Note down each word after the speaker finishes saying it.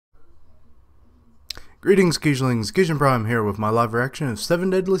Greetings, Geeslings. Gijan Prime here with my live reaction of Seven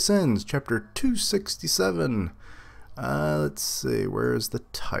Deadly Sins, Chapter 267. Let's see, where's the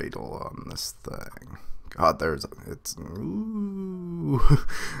title on this thing? God, ooh.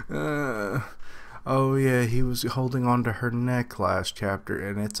 Oh yeah, he was holding on to her neck last chapter,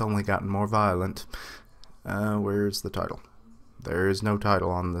 and it's only gotten more violent. Where's the title? There is no title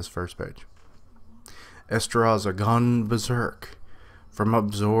on this first page. Esterhaza gone berserk from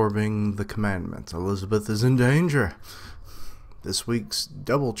absorbing the commandments. Elizabeth is in danger. This week's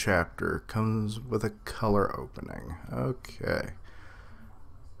double chapter comes with a color opening.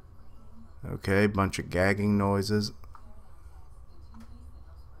 Okay, bunch of gagging noises.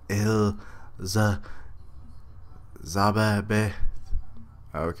 Zababeth.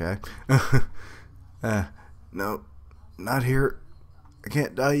 Okay. No, not here. I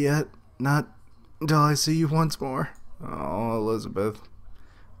can't die yet. Not until I see you once more. Oh, Elizabeth.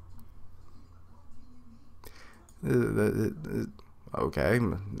 Okay,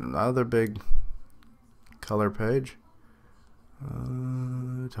 another big color page.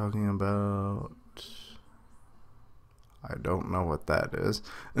 Talking about... I don't know what that is.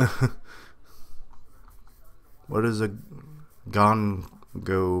 What is a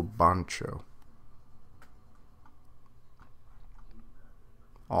Gongo Bancho?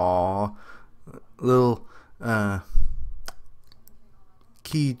 Aw, little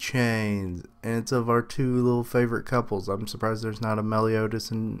keychains, and it's of our two little favorite couples. I'm surprised there's not a Meliodas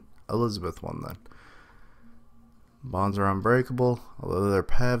and Elizabeth one then. Bonds are unbreakable, although their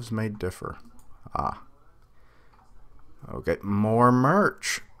paths may differ. Okay, more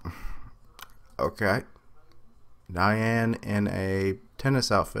merch. Okay, Diane in a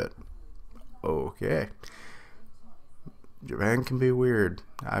tennis outfit. Okay, Japan can be weird.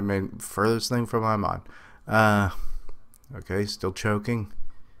 I mean, furthest thing from my mind. Okay, still choking.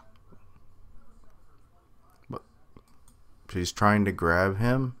 But she's trying to grab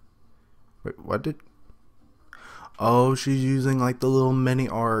him. Wait, what did... Oh, she's using like the little mini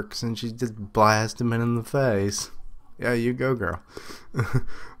arcs and she just blasts him in the face. Yeah, you go, girl.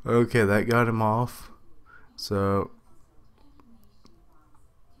 Okay, that got him off. So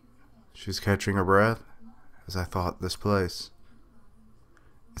she's catching her breath as I thought this place.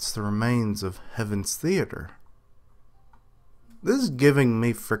 It's the remains of Heaven's Theater. This is giving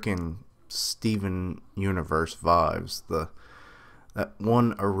me freaking Steven Universe vibes. That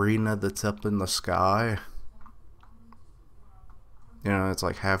one arena that's up in the sky. You know, it's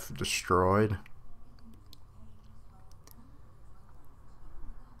like half destroyed.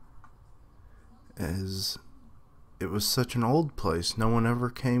 It was such an old place, no one ever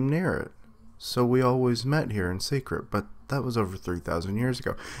came near it. So we always met here in secret, but that was over 3,000 years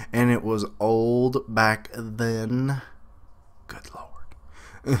ago. And it was old back then. Good Lord.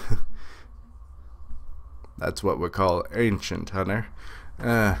 That's what we call ancient, Hunter.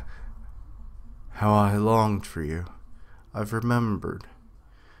 How I longed for you. I've remembered.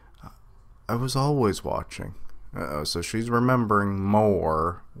 I was always watching. So she's remembering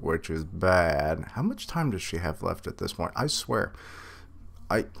more, which is bad. How much time does she have left at this point? I swear,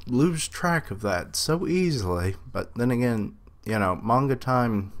 I lose track of that so easily. But then again, you know, manga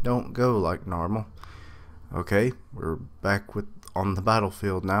time don't go like normal. Okay, we're back on the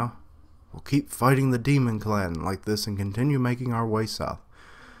battlefield now. We'll keep fighting the Demon Clan like this and continue making our way south.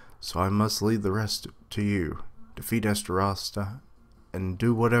 So I must leave the rest to you. Defeat Esterhaza and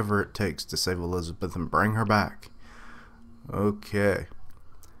do whatever it takes to save Elizabeth and bring her back. Okay.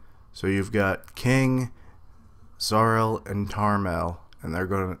 So you've got King, Zariel, and Tarmel, and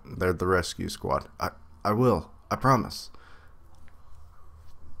they're the rescue squad. I will. I promise.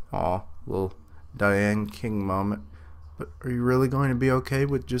 Aw, little Diane King moment. But are you really going to be okay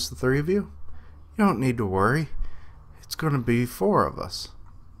with just the three of you? You don't need to worry. It's going to be 4 of us.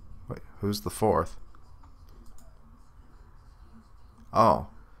 Wait, who's the 4th? Oh.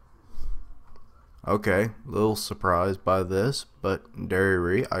 Okay, little surprised by this, but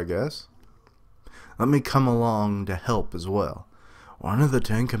Darry, I guess. Let me come along to help as well. One of the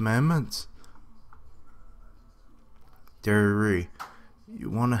 10 Commandments. Darry, you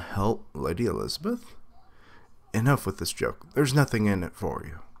want to help Lady Elizabeth? Enough with this joke. There's nothing in it for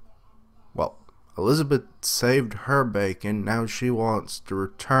you. Well, Elizabeth saved her bacon. Now she wants to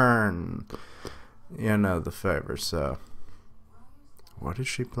return, you know, the favor. So, what is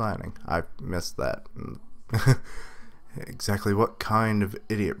she planning? I missed that. Exactly what kind of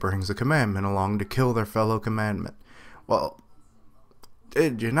idiot brings a commandment along to kill their fellow commandment? Well,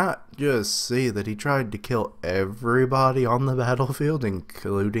 did you not just see that he tried to kill everybody on the battlefield,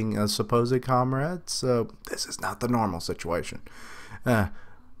 including a supposed comrade? So, this is not the normal situation.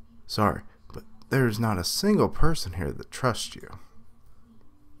 Sorry, but there's not a single person here that trusts you.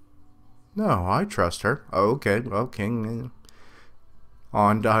 No, I trust her. Oh, okay, well, King.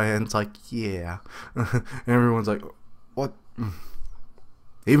 And Diane's like, yeah. And everyone's like, what?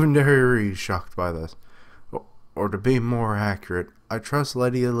 Even Harry's shocked by this. Or to be more accurate, I trust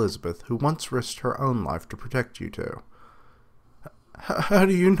Lady Elizabeth, who once risked her own life to protect you two. How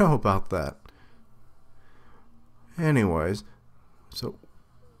do you know about that? Anyways, so...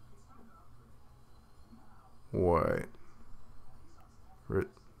 Wait.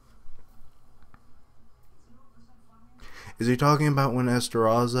 Is he talking about when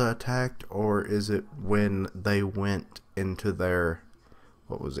Esterhazy attacked, or is it when they went into their...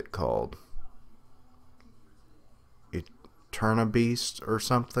 What was it called? Eternabeast or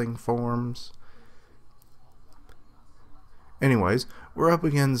something forms? Anyways, we're up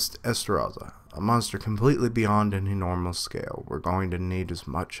against Esterhazy, a monster completely beyond any normal scale. We're going to need as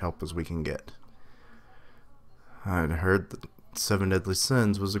much help as we can get. I'd heard that Seven Deadly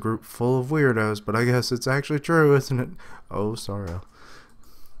Sins was a group full of weirdos, but I guess it's actually true, isn't it? Oh, sorry.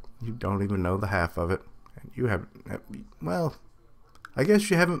 You don't even know the half of it. And you haven't... Well, I guess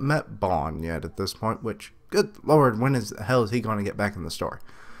you haven't met Bond yet at this point, which... Good lord, when the hell is he going to get back in the story?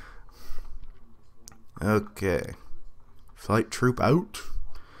 Okay. Flight troop out.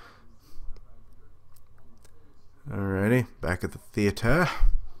 Alrighty, back at the theater.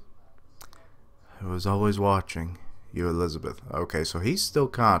 I was always watching you, Elizabeth. Okay, so he's still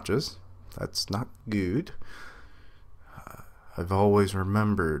conscious. That's not good. I've also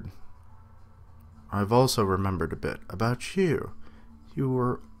remembered a bit about you. You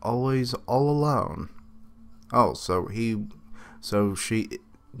were always all alone. Oh, so she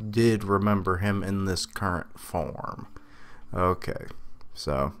did remember him in this current form. Okay,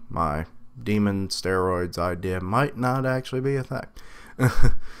 so my demon steroids idea might not actually be a thing.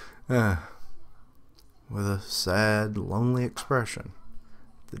 With a sad, lonely expression,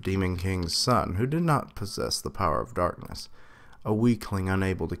 the Demon King's son, who did not possess the power of darkness, a weakling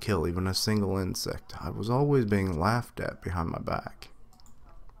unable to kill even a single insect, I was always being laughed at behind my back.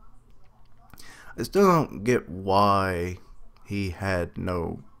 I still don't get why he had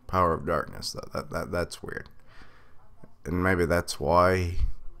no power of darkness, though. That's weird. And maybe that's why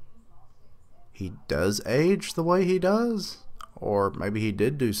he does age the way he does? Or maybe he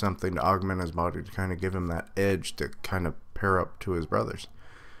did do something to augment his body to kind of give him that edge to kind of pair up to his brothers.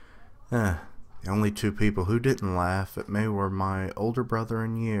 The only two people who didn't laugh at me were my older brother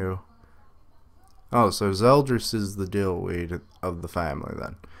and you. Oh, so Zeldris is the dillweed of the family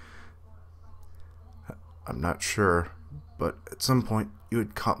then. I'm not sure, but at some point you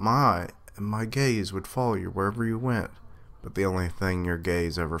had caught my eye, and my gaze would follow you wherever you went. But the only thing your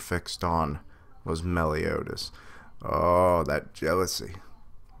gaze ever fixed on was Meliodas. Oh, that jealousy.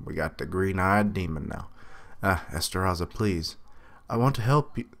 We got the green-eyed demon now. Esterhazy, please. I want to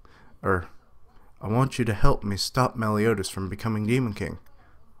help you, I want you to help me stop Meliodas from becoming Demon King.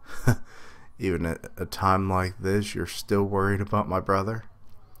 Even at a time like this, you're still worried about my brother?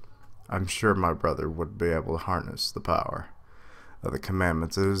 I'm sure my brother would be able to harness the power of the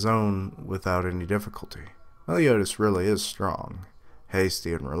commandments of his own without any difficulty. Meliodas really is strong,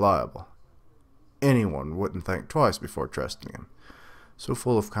 hasty, and reliable. Anyone wouldn't think twice before trusting him. So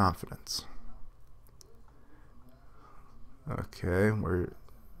full of confidence. Okay,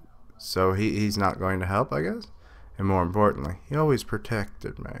 so he's not going to help, I guess? And more importantly, he always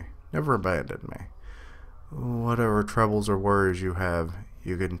protected me, never abandoned me. Whatever troubles or worries you have,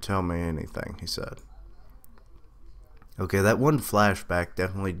 you can tell me anything, he said. Okay, that one flashback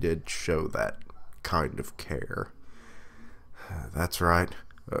definitely did show that kind of care. That's right.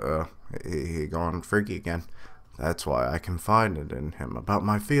 He gone freaky again. That's why I confided in him about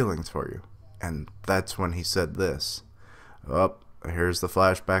my feelings for you. And that's when he said this. Oh, here's the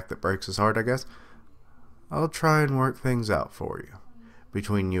flashback that breaks his heart, I guess. I'll try and work things out for you.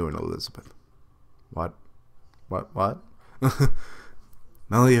 Between you and Elizabeth. What?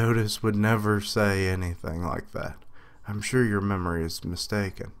 Meliodas would never say anything like that. I'm sure your memory is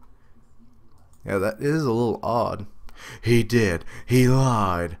mistaken. Yeah, that is a little odd. He did. He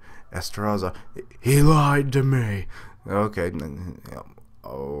lied. Esterhazy, he lied to me. Okay.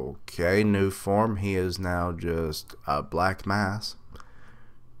 Okay, new form. He is now just a black mass.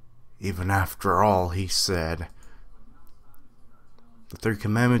 Even after all he said. The 3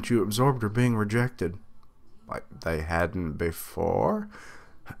 commandments you absorbed are being rejected. Like they hadn't before?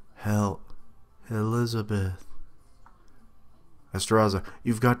 Hell, Elizabeth. Esterhazy,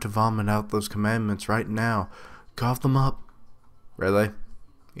 you've got to vomit out those commandments right now. Cough them up. Really?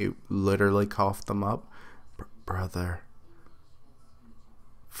 You literally coughed them up? Brother.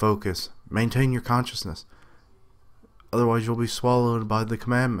 Focus. Maintain your consciousness. Otherwise you'll be swallowed by the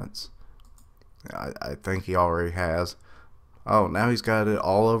commandments. I think he already has. Oh, now he's got it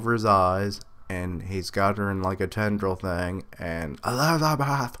all over his eyes, and he's got her in like a tendril thing, and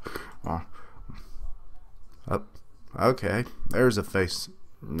oh, okay, there's a face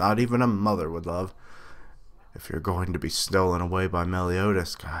not even a mother would love. If you're going to be stolen away by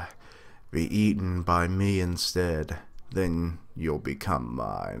Meliodas, be eaten by me instead, then you'll become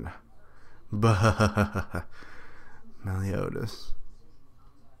mine. Bah. Meliodas.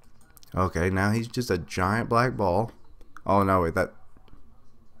 Okay, now he's just a giant black ball. Oh no, wait,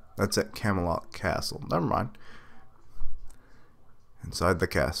 that's at Camelot Castle. Never mind. Inside the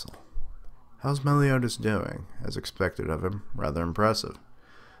castle. How's Meliodas doing? As expected of him, rather impressive.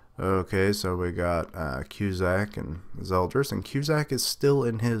 Okay, so we got Cusack and Zeldris, and Cusack is still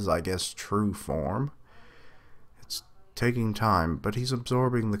in his, I guess, true form. It's taking time, but he's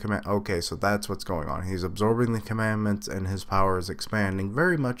absorbing the command. Okay, so that's what's going on. He's absorbing the commandments, and his power is expanding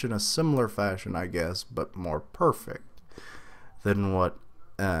very much in a similar fashion, I guess, but more perfect than what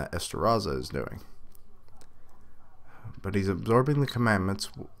Esterhazy is doing. But he's absorbing the commandments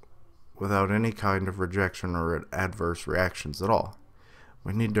without any kind of rejection or adverse reactions at all.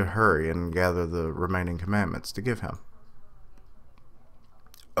 We need to hurry and gather the remaining commandments to give him.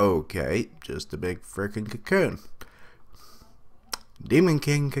 Okay, just a big frickin' cocoon. Demon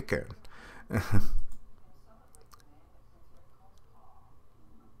King cocoon.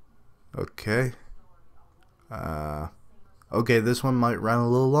 Okay. Okay, this one might run a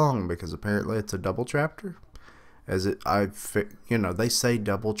little long because apparently it's a double chapter. They say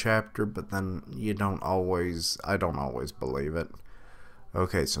double chapter, but then I don't always believe it.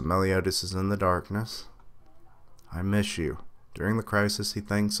 Okay, so Meliodas is in the darkness. I miss you. During the crisis, he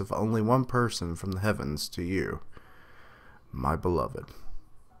thinks of only one person from the heavens to you, my beloved.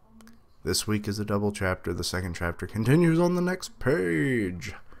 This week is a double chapter. The second chapter continues on the next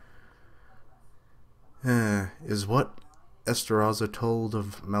page. Is what Esterhazy told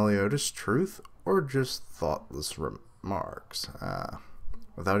of Meliodas truth, or just thoughtless remarks?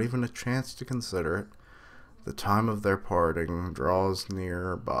 Without even a chance to consider it, the time of their parting draws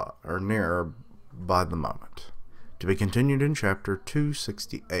nearer by the moment. To be continued in chapter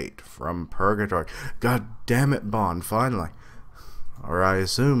 268 from Purgatory. God damn it, Bond, finally. Or I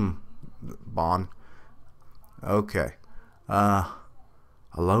assume Bond. Okay. A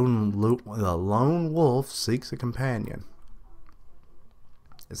lone wolf seeks a companion.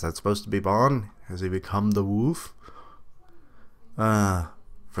 Is that supposed to be Bond? Has he become the wolf?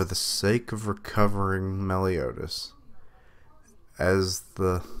 For the sake of recovering Meliodas. As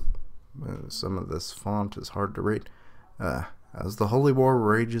some of this font is hard to read. As the holy war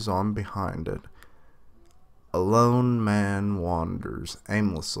rages on behind it, a lone man wanders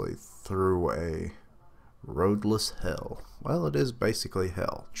aimlessly through a roadless hell. Well, it is basically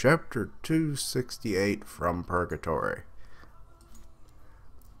hell. Chapter 268 from Purgatory.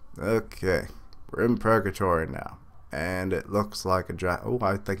 Okay, we're in Purgatory now. And it looks like a giant... Oh,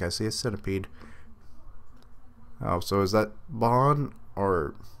 I think I see a centipede. Oh, so is that Bond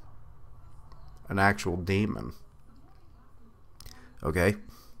or an actual demon? Okay,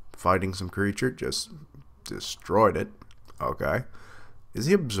 fighting some creature, just destroyed it. Okay, is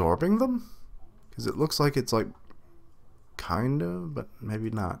he absorbing them? Because it looks like it's like kind of, but maybe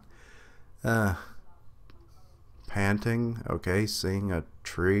not. Panting. Okay, seeing a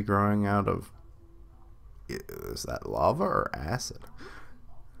tree growing out of... Is that lava or acid?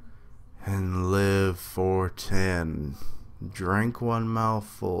 And live for 10. Drink one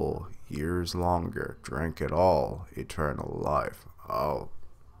mouthful, years longer. Drink it all, eternal life. Oh.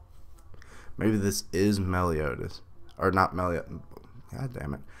 Maybe this is Meliodas. Or not Meliodas. God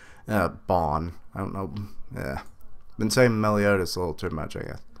damn it. Bond. I don't know. Yeah. Been saying Meliodas a little too much, I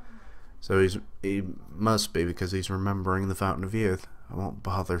guess. So he must be, because he's remembering the Fountain of Youth. I won't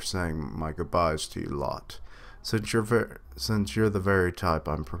bother saying my goodbyes to you lot, since you're the very type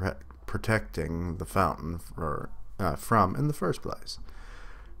I'm protecting the fountain from in the first place.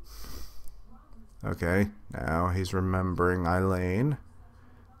 Okay, now he's remembering Eileen,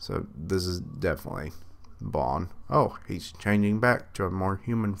 so this is definitely Bond. Oh, he's changing back to a more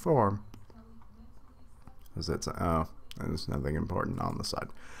human form. There's nothing important on the side.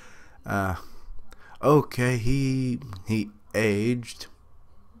 Okay, he aged,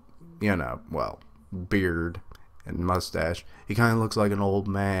 well, beard and mustache. He kind of looks like an old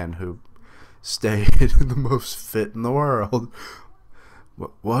man who stayed the most fit in the world.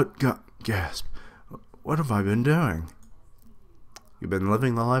 Gasp. What have I been doing? You've been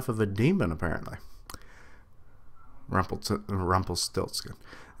living the life of a demon, apparently. Rumpelstiltskin.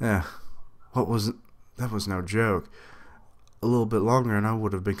 Yeah, that was no joke. A little bit longer and I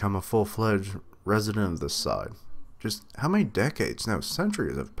would have become a full-fledged resident of this side. Just how many decades, no,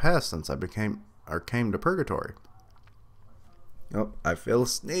 centuries have passed since I came to Purgatory. Oh, I feel a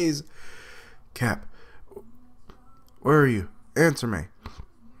sneeze. Cap, where are you? Answer me.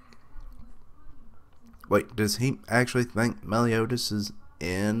 Wait, does he actually think Meliodas is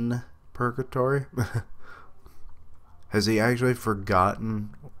in Purgatory? Has he actually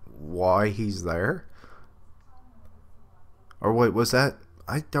forgotten why he's there? Or wait, was that...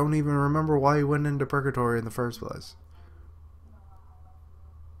 I don't even remember why he went into Purgatory in the first place.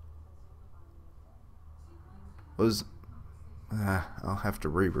 I'll have to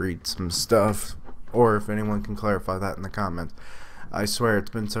reread some stuff. Or if anyone can clarify that in the comments. I swear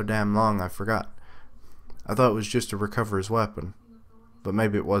it's been so damn long I forgot. I thought it was just to recover his weapon. But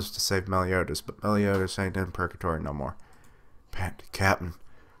maybe it was to save Meliodas. But Meliodas ain't in Purgatory no more. Captain,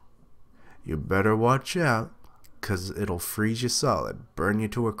 you better watch out. 'Cause it'll freeze you solid, burn you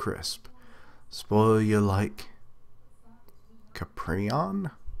to a crisp, spoil you like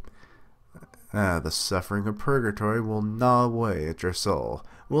Caprion. The suffering of Purgatory will gnaw away at your soul,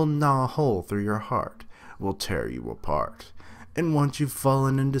 will gnaw a hole through your heart, will tear you apart. And once you've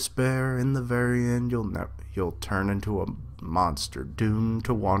fallen in despair, in the very end you'll turn into a monster doomed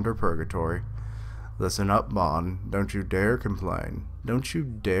to wander Purgatory. Listen up, Bond. Don't you dare complain. Don't you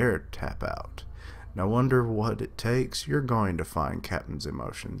dare tap out. No wonder what it takes. You're going to find Captain's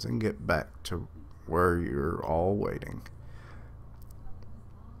emotions and get back to where you're all waiting.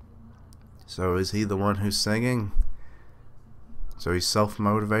 So is he the one who's singing? So he's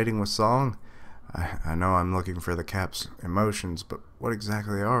self-motivating with song? I know I'm looking for the Cap's emotions, but what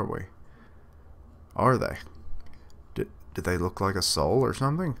exactly are we? Are they? Did they look like a soul or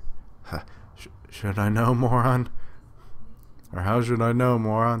something? Should I know, moron? Or how should I know,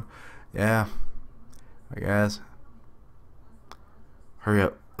 moron? Yeah, I guess. Hurry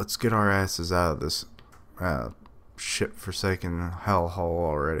up. Let's get our asses out of this shit-forsaken hellhole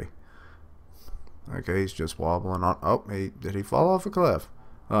already. Okay, he's just wobbling on. Oh, did he fall off a cliff?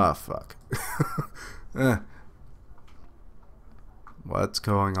 Oh, fuck. What's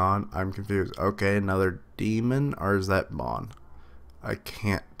going on? I'm confused. Okay, another demon, or is that Bond? I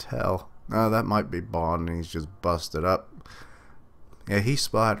can't tell. No, that might be Bond, and he's just busted up. Yeah, he's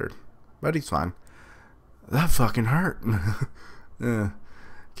splattered, but he's fine. That fucking hurt.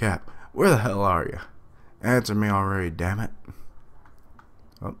 Cap, where the hell are you? Answer me already, damn it.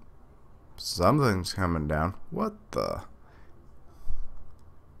 Oh, something's coming down. What the?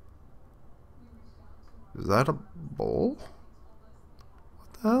 Is that a bull?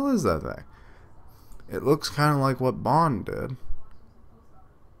 What the hell is that thing? It looks kind of like what Bond did.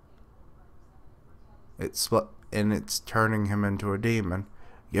 It's split, and it's turning him into a demon.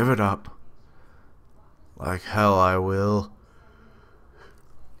 Give it up. Like hell I will.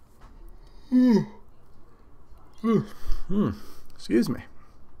 Excuse me.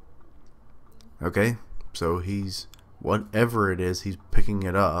 Okay, so he's, whatever it is, he's picking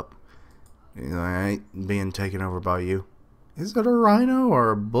it up. I ain't being taken over by you. Is it a rhino or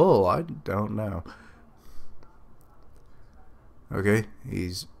a bull? I don't know. Okay,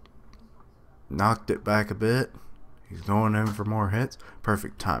 he's knocked it back a bit. He's going in for more hits.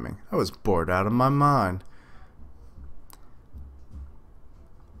 Perfect timing. I was bored out of my mind.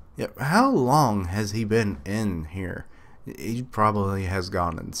 Yep, how long has he been in here? He probably has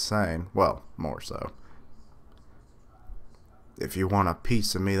gone insane. Well, more so. If you want a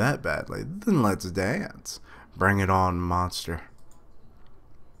piece of me that badly, then let's dance. Bring it on, monster.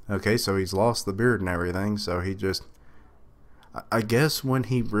 Okay, so he's lost the beard and everything, so he just... I guess when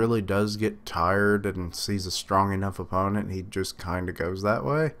he really does get tired and sees a strong enough opponent, he just kind of goes that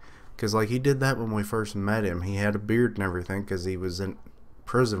way. Because, like, he did that when we first met him. He had a beard and everything because he was in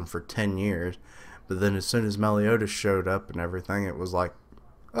prison for 10 years. But then as soon as Meliodas showed up and everything, it was like,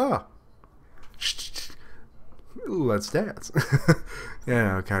 oh, let's dance. You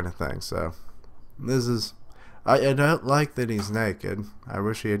know, kind of thing. So, this is... I don't like that he's naked. I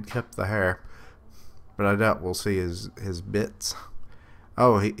wish he had kept the hair. But I doubt we'll see his bits.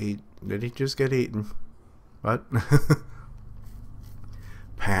 Oh, he did he just get eaten? What?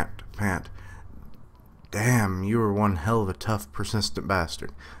 Pant. Damn, you were one hell of a tough, persistent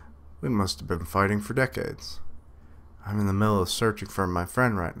bastard. We must have been fighting for decades. I'm in the middle of searching for my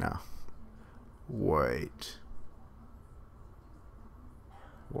friend right now. Wait.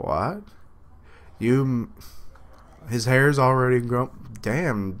 What? His hair's already grown.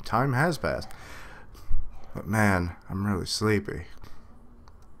 Damn, time has passed. But man, I'm really sleepy.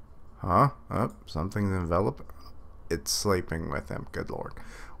 Huh? Oh, something's enveloped. it's sleeping with him. Good lord.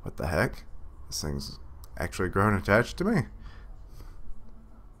 What the heck? This thing's actually grown attached to me.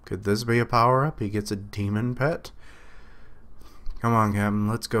 Could this be a power-up? He gets a demon pet? Come on, Captain.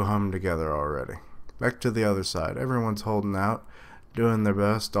 Let's go home together already. Back to the other side. Everyone's holding out, doing their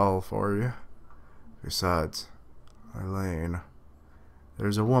best all for you. Besides, Eileen,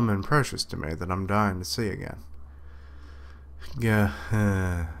 there's a woman precious to me that I'm dying to see again. Yeah,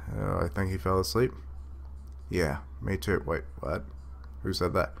 I think he fell asleep. Yeah, me too. Wait, what? Who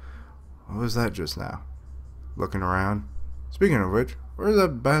said that? What was that just now? Looking around. Speaking of which, where's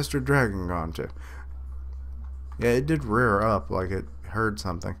that bastard dragon gone to? Yeah, it did rear up like it heard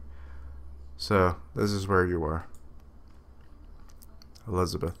something. So, this is where you were.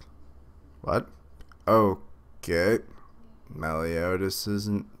 Elizabeth. What? Okay. Meliodas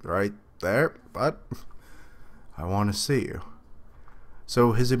isn't right there, but I want to see you.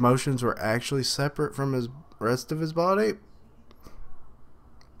 So his emotions were actually separate from his rest of his body?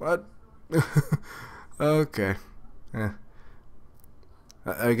 What? Okay.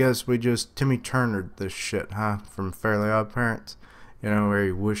 I guess we just Timmy Turnered this shit, huh? From Fairly Odd Parents. You know, where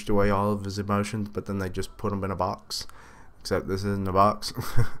he wished away all of his emotions, but then they just put him in a box. Except this isn't a box.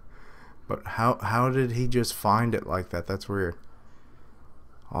 But how did he just find it like that? That's weird.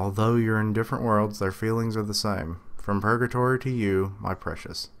 Although you're in different worlds, their feelings are the same. From purgatory to you, my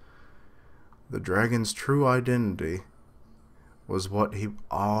precious. The dragon's true identity was what he...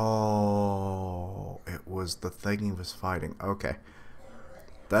 Oh, it was the thing he was fighting. Okay.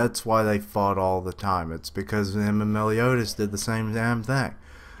 That's why they fought all the time. It's because him and Meliodas did the same damn thing.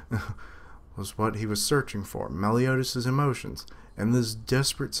 Was what he was searching for. Meliodas' emotions. In this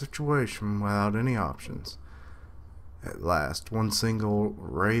desperate situation without any options. At last, one single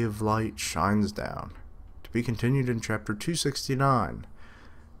ray of light shines down. To be continued in chapter 269.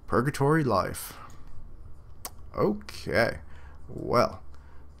 Purgatory Life. Okay. Well.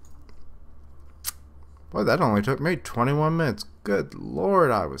 Boy, that only took me 21 minutes. Good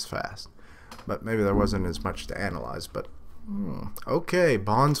lord, I was fast. But maybe there wasn't as much to analyze, but... Okay,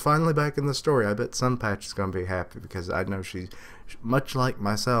 Bond's finally back in the story. I bet Sunpatch is going to be happy because I know she's much like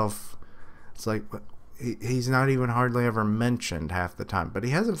myself. It's like he's not even hardly ever mentioned half the time, but he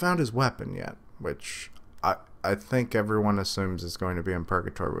hasn't found his weapon yet, which I think everyone assumes is going to be in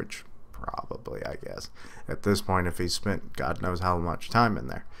Purgatory, which probably, I guess, at this point, if he's spent God knows how much time in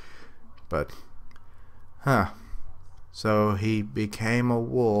there. But, so he became a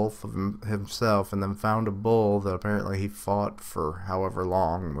wolf of himself and then found a bull that apparently he fought for however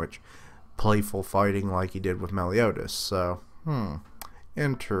long, which playful fighting like he did with Meliodas. So,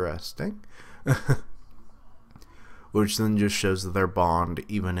 interesting. Which then just shows that their bond,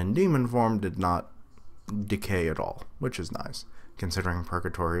 even in demon form, did not decay at all, which is nice, considering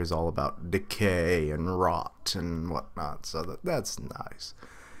Purgatory is all about decay and rot and whatnot, so that's nice.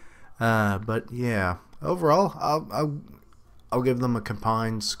 But yeah, overall, I'll give them a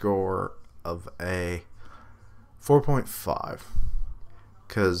combined score of a 4.5,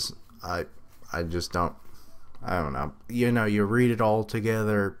 because I just don't know. You know, you read it all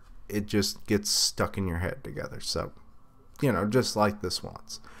together, it just gets stuck in your head together. So, you know, just like this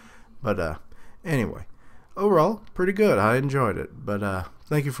once. But anyway, overall, pretty good. I enjoyed it. But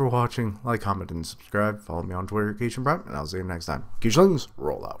thank you for watching. Like, comment, and subscribe. Follow me on Twitter at KeishanPrime, and I'll see you next time. Keishlings,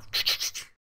 roll out.